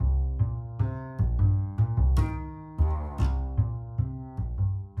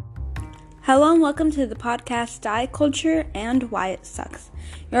Hello and welcome to the podcast Diet Culture and Why It Sucks.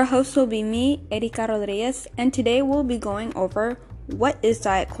 Your host will be me, Erika Rodriguez, and today we'll be going over what is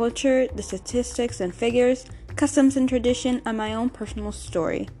diet culture, the statistics and figures, customs and tradition, and my own personal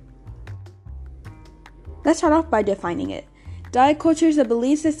story. Let's start off by defining it. Diet culture is a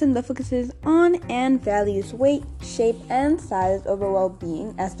belief system that focuses on and values weight, shape, and size over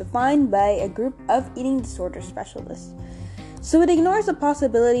well-being as defined by a group of eating disorder specialists. So it ignores the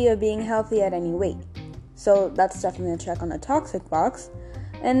possibility of being healthy at any weight. So that's definitely a check on the toxic box.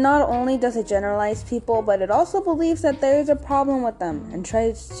 And not only does it generalize people, but it also believes that there is a problem with them and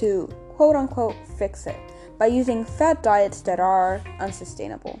tries to quote-unquote fix it by using fad diets that are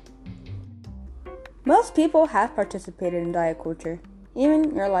unsustainable. Most people have participated in diet culture,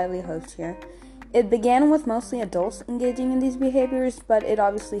 even your lively host here. It began with mostly adults engaging in these behaviors, but it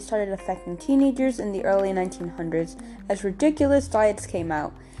obviously started affecting teenagers in the early 1900s as ridiculous diets came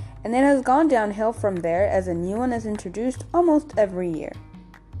out, and it has gone downhill from there as a new one is introduced almost every year.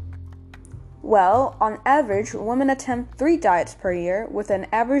 Well, on average, women attempt 3 diets per year with an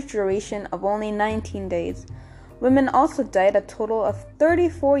average duration of only 19 days. Women also diet a total of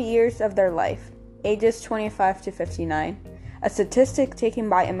 34 years of their life, ages 25 to 59. A statistic taken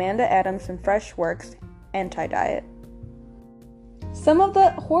by Amanda Adams in Freshworks Anti-Diet. Some of the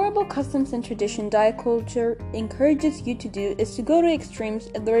horrible customs and tradition diet culture encourages you to do is to go to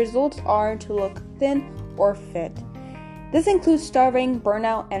extremes if the results are to look thin or fit. This includes starving,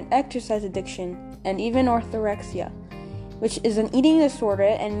 burnout, and exercise addiction, and even orthorexia, which is an eating disorder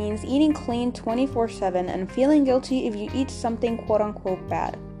and means eating clean 24/7 and feeling guilty if you eat something quote-unquote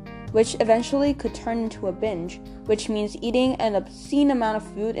bad, which eventually could turn into a binge, which means eating an obscene amount of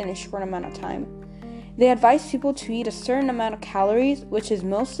food in a short amount of time. They advise people to eat a certain amount of calories, which is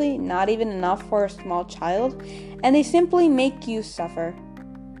mostly not even enough for a small child, and they simply make you suffer.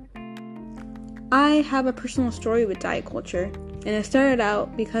 I have a personal story with diet culture, and it started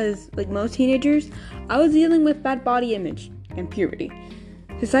out because, like most teenagers, I was dealing with bad body image and puberty.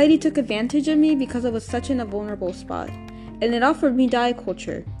 Society took advantage of me because I was such in a vulnerable spot, and it offered me diet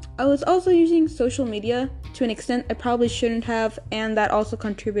culture. I was also using social media to an extent I probably shouldn't have, and that also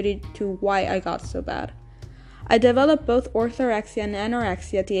contributed to why I got so bad. I developed both orthorexia and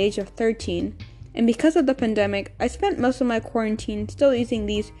anorexia at the age of 13, and because of the pandemic, I spent most of my quarantine still using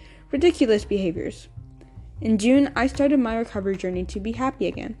these ridiculous behaviors. In June, I started my recovery journey to be happy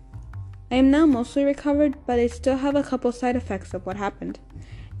again. I am now mostly recovered, but I still have a couple side effects of what happened,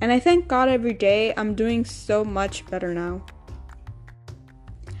 and I thank God every day I'm doing so much better now.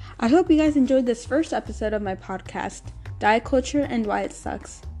 I hope you guys enjoyed this first episode of my podcast, Diet Culture and Why It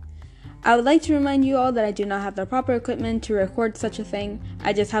Sucks. I would like to remind you all that I do not have the proper equipment to record such a thing.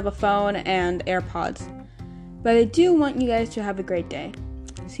 I just have a phone and AirPods. But I do want you guys to have a great day.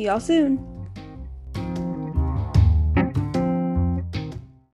 See y'all soon!